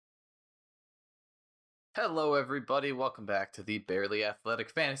Hello, everybody. Welcome back to the Barely Athletic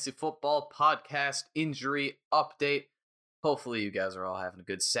Fantasy Football Podcast Injury Update. Hopefully, you guys are all having a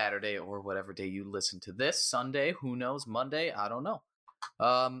good Saturday or whatever day you listen to this. Sunday, who knows? Monday, I don't know.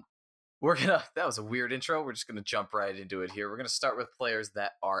 That was a weird intro. We're just gonna jump right into it here. We're gonna start with players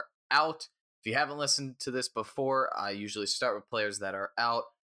that are out. If you haven't listened to this before, I usually start with players that are out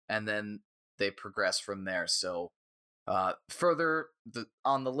and then they progress from there. So further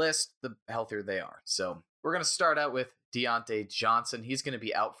on the list, the healthier they are. So we're going to start out with Deontay Johnson. He's going to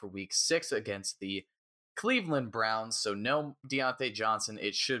be out for week 6 against the Cleveland Browns. So no Deontay Johnson.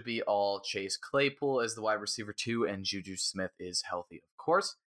 It should be all Chase Claypool as the wide receiver 2, and Juju Smith is healthy, of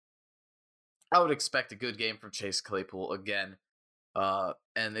course. I would expect a good game from Chase Claypool again.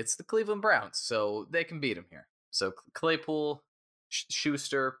 And it's the Cleveland Browns, so they can beat him here. So Claypool,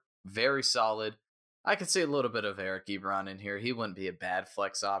 Schuster, very solid. I could see a little bit of Eric Ebron in here. He wouldn't be a bad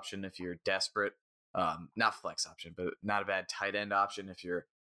flex option if you're desperate. Not flex option, but not a bad tight end option if you're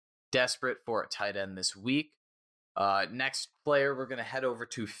desperate for a tight end this week. Next player, we're going to head over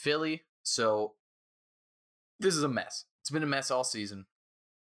to Philly. So this is a mess. It's been a mess all season.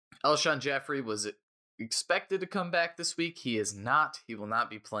 Alshon Jeffrey was expected to come back this week. He is not. He will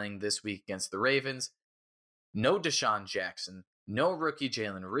not be playing this week against the Ravens. No Deshaun Jackson. No rookie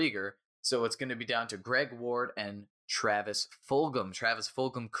Jalen Reagor. So it's going to be down to Greg Ward and Travis Fulgham. Travis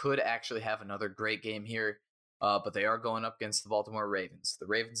Fulgham could actually have another great game here, but they are going up against the Baltimore Ravens. The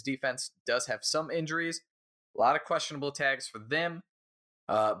Ravens defense does have some injuries, a lot of questionable tags for them,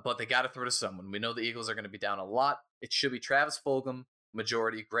 but they got to throw to someone. We know the Eagles are going to be down a lot. It should be Travis Fulgham,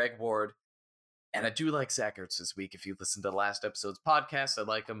 majority, Greg Ward, and I do like Zach Ertz this week. If you listen to last episode's podcast, I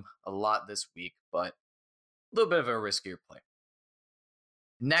like him a lot this week, but a little bit of a riskier play.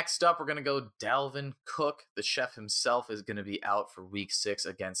 Next up, we're going to go Dalvin Cook. The chef himself is going to be out for week 6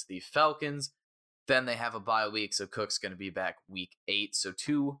 against the Falcons. Then they have a bye week, so Cook's going to be back week 8. So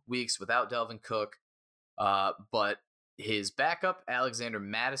 2 weeks without Dalvin Cook. But his backup, Alexander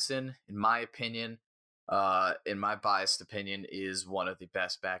Mattison, in my opinion, in my biased opinion, is one of the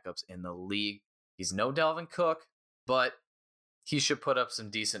best backups in the league. He's no Dalvin Cook, but he should put up some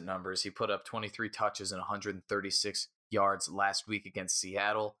decent numbers. He put up 23 touches and 136 yards last week against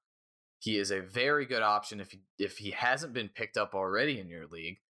Seattle. He is a very good option. If he hasn't been picked up already in your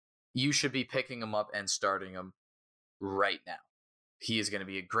league, you should be picking him up and starting him right now. He is going to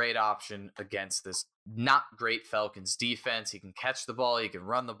be a great option against this not great Falcons defense. He can catch the ball. He can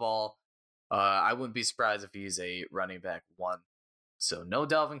run the ball. I wouldn't be surprised if he's a running back 1. So no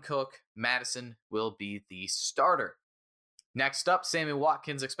Dalvin Cook. Madison will be the starter. Next up, Sammy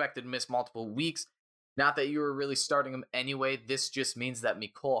Watkins expected to miss multiple weeks. Not that you were really starting him anyway. This just means that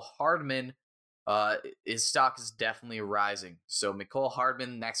Mecole Hardman, his stock is definitely rising. So Mecole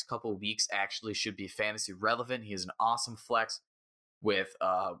Hardman next couple weeks actually should be fantasy relevant. He is an awesome flex with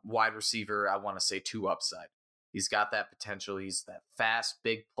wide receiver, I want to say 2 upside. He's got that potential. He's that fast,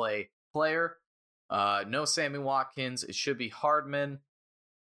 big play player. No Sammy Watkins. It should be Hardman.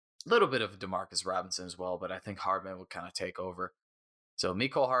 A little bit of DeMarcus Robinson as well, but I think Hardman will kind of take over. So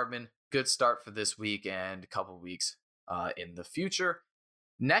Mecole Hardman, good start for this week and a couple weeks in the future.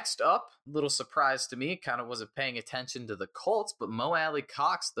 Next up, little surprise to me, kind of wasn't paying attention to the Colts, but Mo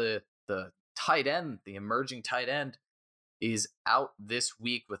Alie-Cox, the tight end, the emerging tight end, is out this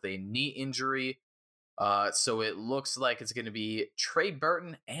week with a knee injury. So it looks like it's going to be Trey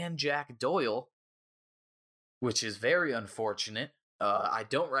Burton and Jack Doyle, which is very unfortunate. I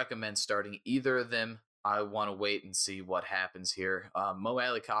don't recommend starting either of them. I want to wait and see what happens here. Mo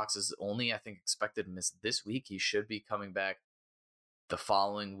Alie-Cox is only, I think, expected to miss this week. He should be coming back the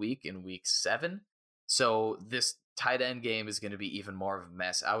following week in week 7. So this tight end game is going to be even more of a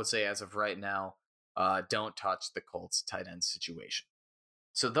mess. I would say as of right now, don't touch the Colts tight end situation.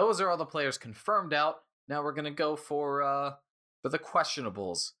 So those are all the players confirmed out. Now we're going to go for the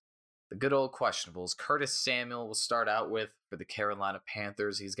questionables. The good old questionables. Curtis Samuel will start out with for the Carolina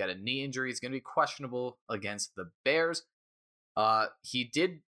Panthers. He's got a knee injury. He's going to be questionable against the Bears. He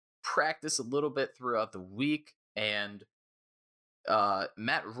did practice a little bit throughout the week, and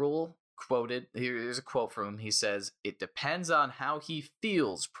Matt Rule quoted, here's a quote from him. He says, "It depends on how he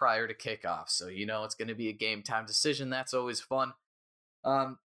feels prior to kickoff." So, it's going to be a game time decision. That's always fun.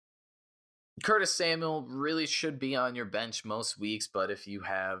 Curtis Samuel really should be on your bench most weeks, but if you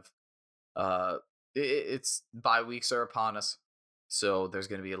have it's bye weeks are upon us, so there's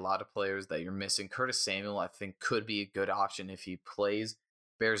going to be a lot of players that you're missing. Curtis Samuel, I think, could be a good option if he plays.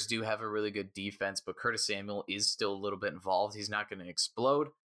 Bears do have a really good defense, but Curtis Samuel is still a little bit involved. He's not going to explode.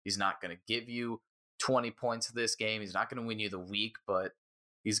 He's not going to give you 20 points this game. He's not going to win you the week, but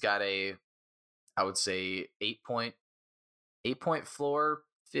he's got a I would say 8 point floor,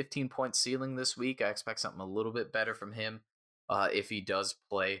 15-point ceiling this week. I expect something a little bit better from him if he does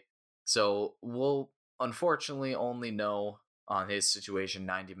play. So we'll unfortunately only know on his situation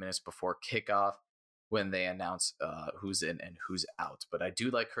 90 minutes before kickoff when they announce who's in and who's out. But I do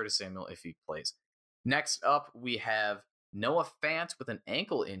like Curtis Samuel if he plays. Next up, we have Noah Fant with an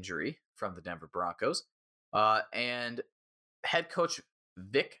ankle injury from the Denver Broncos. And head coach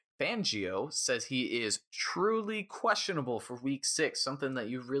Vic Fangio says he is truly questionable for week 6, something that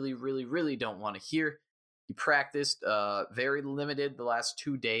you really, really, really don't want to hear. He practiced very limited the last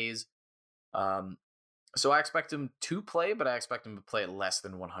 2 days. So I expect him to play, but I expect him to play at less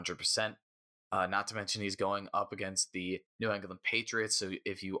than 100%. Not to mention he's going up against the New England Patriots. So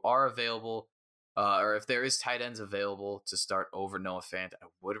if you are available, or if there is tight ends available to start over Noah Fant, I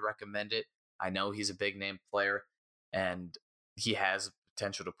would recommend it. I know he's a big name player, and he has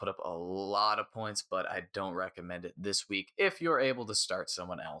potential to put up a lot of points, but I don't recommend it this week if you're able to start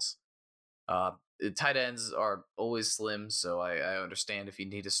someone else. Tight ends are always slim, so I understand if you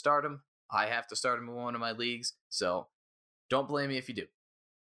need to start them. I have to start him in one of my leagues, so don't blame me if you do.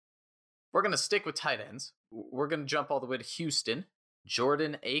 We're going to stick with tight ends. We're going to jump all the way to Houston.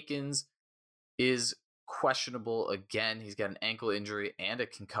 Jordan Akins is questionable again. He's got an ankle injury and a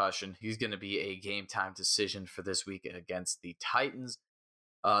concussion. He's going to be a game time decision for this week against the Titans.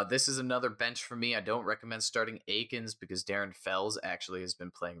 This is another bench for me. I don't recommend starting Akins because Darren Fells actually has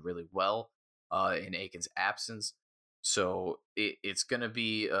been playing really well in Akins' absence. So it's going to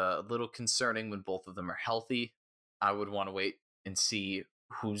be a little concerning when both of them are healthy. I would want to wait and see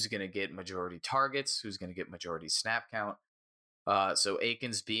who's going to get majority targets, who's going to get majority snap count. So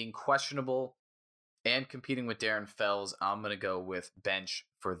Akins being questionable and competing with Darren Fells, I'm going to go with bench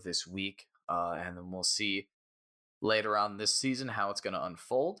for this week. And then we'll see later on this season how it's going to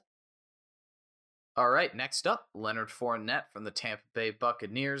unfold. All right, next up, Leonard Fournette from the Tampa Bay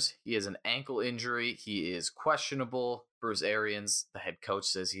Buccaneers. He has an ankle injury. He is questionable. Bruce Arians, the head coach,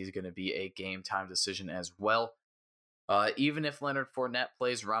 says he's going to be a game time decision as well. Even if Leonard Fournette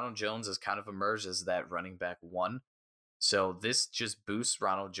plays, Ronald Jones has kind of emerged as that running back 1. So this just boosts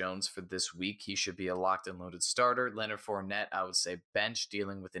Ronald Jones for this week. He should be a locked and loaded starter. Leonard Fournette, I would say bench,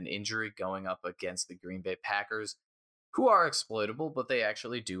 dealing with an injury going up against the Green Bay Packers, who are exploitable, but they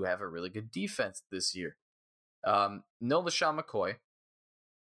actually do have a really good defense this year. No LaShawn McCoy.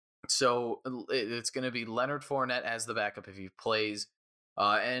 So it's going to be Leonard Fournette as the backup if he plays,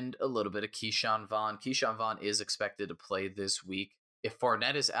 and a little bit of Keyshawn Vaughn. Keyshawn Vaughn is expected to play this week. If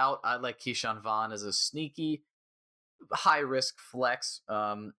Fournette is out, I like Keyshawn Vaughn as a sneaky, high-risk flex.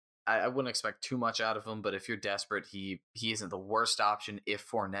 I wouldn't expect too much out of him, but if you're desperate, he isn't the worst option if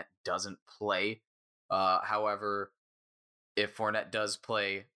Fournette doesn't play. However, if Fournette does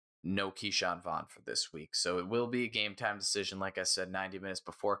play, no Keyshawn Vaughn for this week. So it will be a game time decision, like I said, 90 minutes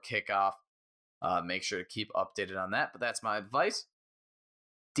before kickoff. Make sure to keep updated on that, but that's my advice.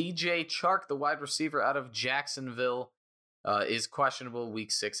 DJ Chark, the wide receiver out of Jacksonville, is questionable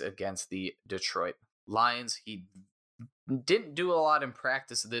week 6 against the Detroit Lions. He didn't do a lot in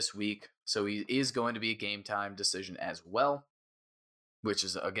practice this week, so he is going to be a game time decision as well, which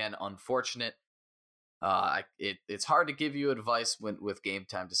is, again, unfortunate. It's hard to give you advice with game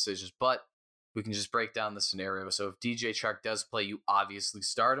time decisions, but we can just break down the scenario. So if DJ Chark does play, you obviously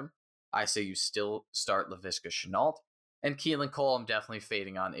start him. I say you still start Laviska Shenault. And Keelan Cole, I'm definitely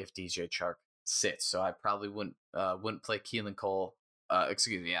fading on if DJ Chark sits. So I probably wouldn't play Keelan Cole. I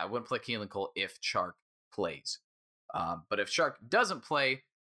wouldn't play Keelan Cole if Chark plays. But if Chark doesn't play,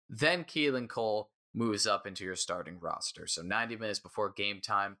 then Keelan Cole moves up into your starting roster. So 90 minutes before game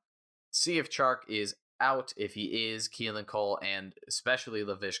time, see if Chark is out. If he is, Keelan Cole and especially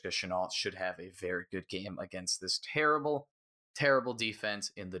Laviska Shenault should have a very good game against this terrible, terrible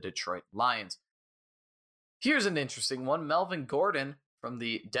defense in the Detroit Lions. Here's an interesting one. Melvin Gordon from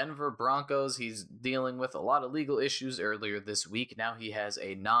the Denver Broncos. He's dealing with a lot of legal issues earlier this week. Now he has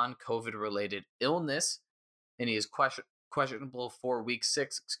a non-COVID related illness, and he is questionable for week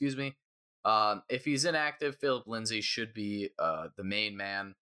 6. If he's inactive, Philip Lindsay should be the main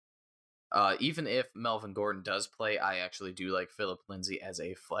man. Even if Melvin Gordon does play, I actually do like Philip Lindsay as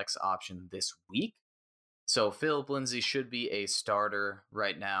a flex option this week. So Philip Lindsay should be a starter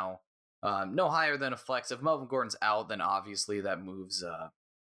right now. No higher than a flex. If Melvin Gordon's out, then obviously that moves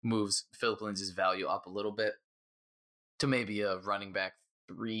Philip Lindsay's value up a little bit to maybe a running back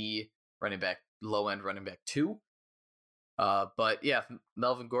 3, running back low end, running back 2. But yeah, if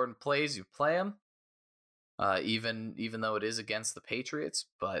Melvin Gordon plays, you play him. Even though it is against the Patriots,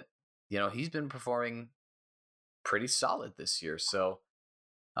 but he's been performing pretty solid this year. So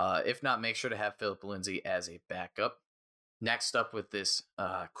If not, make sure to have Philip Lindsay as a backup. Next up with this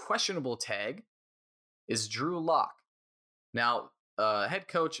questionable tag is Drew Lock. Now, head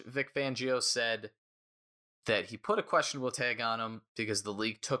coach Vic Fangio said that he put a questionable tag on him because the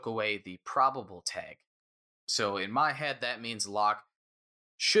league took away the probable tag. So in my head, that means Lock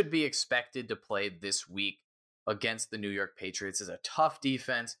should be expected to play this week against the New York Patriots. It's a tough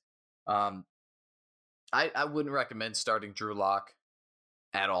defense. I wouldn't recommend starting Drew Lock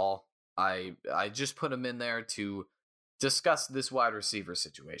at all. I just put him in there to discuss this wide receiver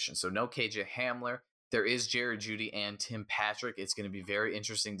situation. So no KJ Hamler. There is Jerry Jeudy and Tim Patrick. It's going to be very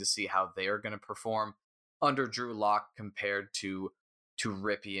interesting to see how they are going to perform under Drew Lock compared to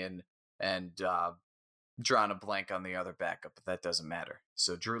Ripien and drawing a blank on the other backup, but that doesn't matter.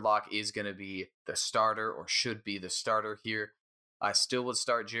 So Drew Lock is going to be the starter, or should be the starter here. I still would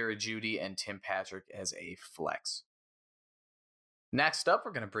start Jerry Jeudy and Tim Patrick as a flex. Next up,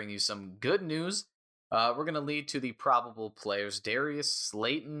 we're going to bring you some good news. We're going to lead to the probable players. Darius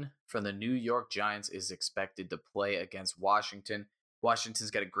Slayton from the New York Giants is expected to play against Washington.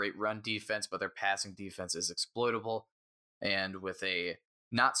 Washington's got a great run defense, but their passing defense is exploitable. And with a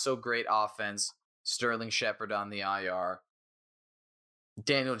not so great offense, Sterling Shepard on the IR,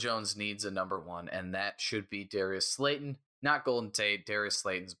 Daniel Jones needs a number one, and that should be Darius Slayton, not Golden Tate. Darius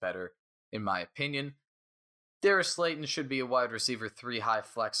Slayton's better, in my opinion. Darius Slayton should be a wide receiver 3 high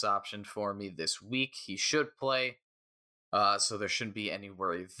flex option for me this week. He should play, so there shouldn't be any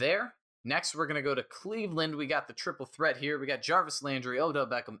worry there. Next, we're going to go to Cleveland. We got the triple threat here. We got Jarvis Landry, Odell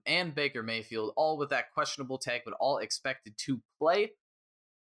Beckham, and Baker Mayfield, all with that questionable tag, but all expected to play.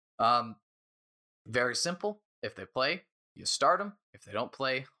 Very simple. If they play, you start them. If they don't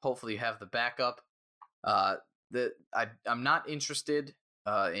play, hopefully you have the backup. I'm not interested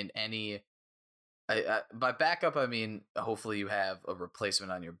in any... by backup, I mean, hopefully you have a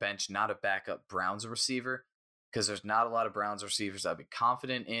replacement on your bench, not a backup Browns receiver, because there's not a lot of Browns receivers I'd be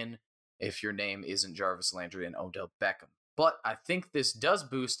confident in if your name isn't Jarvis Landry and Odell Beckham. But I think this does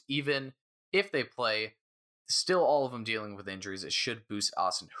boost, even if they play, still all of them dealing with injuries. It should boost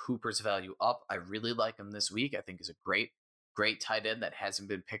Austin Hooper's value up. I really like him this week. I think he's a great tight end that hasn't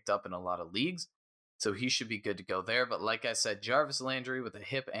been picked up in a lot of leagues. So he should be good to go there. But like I said, Jarvis Landry with a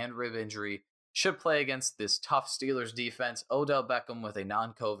hip and rib injury should play against this tough Steelers defense. Odell Beckham with a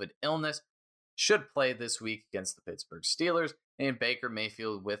non-COVID illness should play this week against the Pittsburgh Steelers. And Baker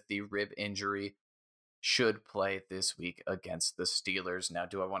Mayfield with the rib injury should play this week against the Steelers. Now,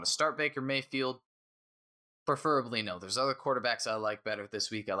 do I want to start Baker Mayfield? Preferably no. There's other quarterbacks I like better this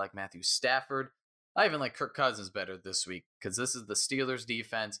week. I like Matthew Stafford. I even like Kirk Cousins better this week because this is the Steelers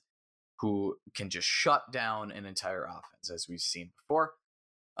defense who can just shut down an entire offense, as we've seen before.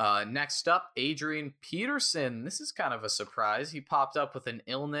 Next up, Adrian Peterson. This is kind of a surprise. He popped up with an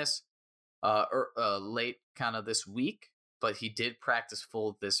illness late kind of this week, but he did practice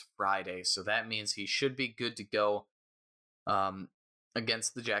full this Friday, so that means he should be good to go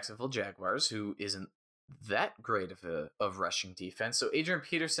against the Jacksonville Jaguars, who isn't that great of rushing defense. So Adrian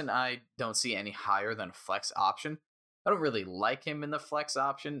Peterson, I don't see any higher than a flex option. I don't really like him in the flex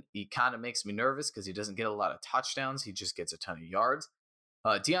option. He kind of makes me nervous because he doesn't get a lot of touchdowns. He just gets a ton of yards.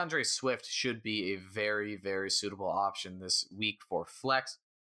 DeAndre Swift should be a very, very suitable option this week for flex.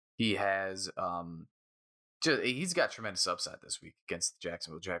 He has he's got tremendous upside this week against the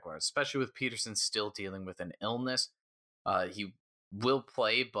Jacksonville Jaguars, especially with Peterson still dealing with an illness. He will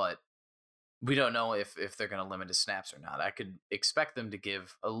play, but we don't know if they're going to limit his snaps or not. I could expect them to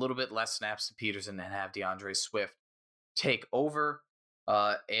give a little bit less snaps to Peterson and have DeAndre Swift take over.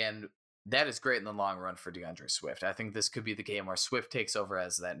 And that is great in the long run for DeAndre Swift. I think this could be the game where Swift takes over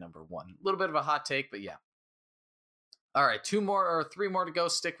as that number one. A little bit of a hot take, but yeah. All right, 3 more to go.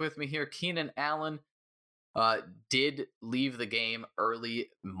 Stick with me here. Keenan Allen did leave the game early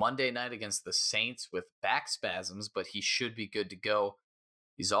Monday night against the Saints with back spasms, but he should be good to go.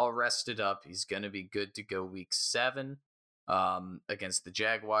 He's all rested up. He's going to be good to go week 7 against the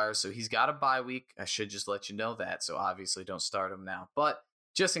Jaguars. So he's got a bye week. I should just let you know that. So obviously don't start him now. But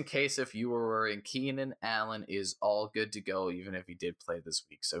just in case if you were worrying, Keenan Allen is all good to go, even if he did play this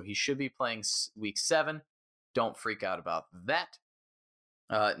week. So he should be playing week 7. Don't freak out about that.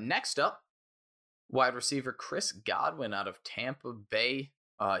 Next up, wide receiver Chris Godwin out of Tampa Bay.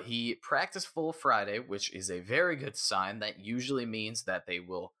 He practiced full Friday, which is a very good sign. That usually means that they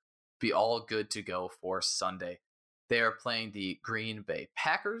will be all good to go for Sunday. They are playing the Green Bay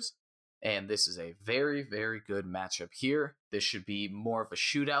Packers, and this is a very, very good matchup here. This should be more of a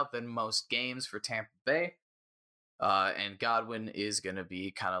shootout than most games for Tampa Bay, and Godwin is going to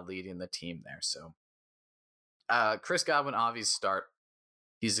be kind of leading the team there. So Chris Godwin, obvious start.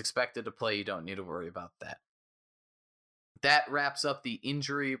 He's expected to play. You don't need to worry about that. That wraps up the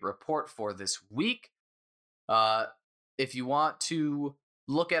injury report for this week. If you want to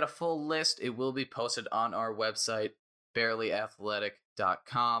look at a full list, it will be posted on our website,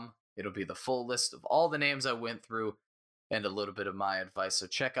 barelyathletic.com. It'll be the full list of all the names I went through and a little bit of my advice. So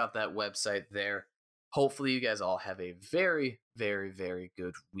check out that website there. Hopefully you guys all have a very, very, very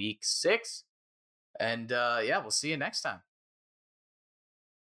good week 6. And we'll see you next time.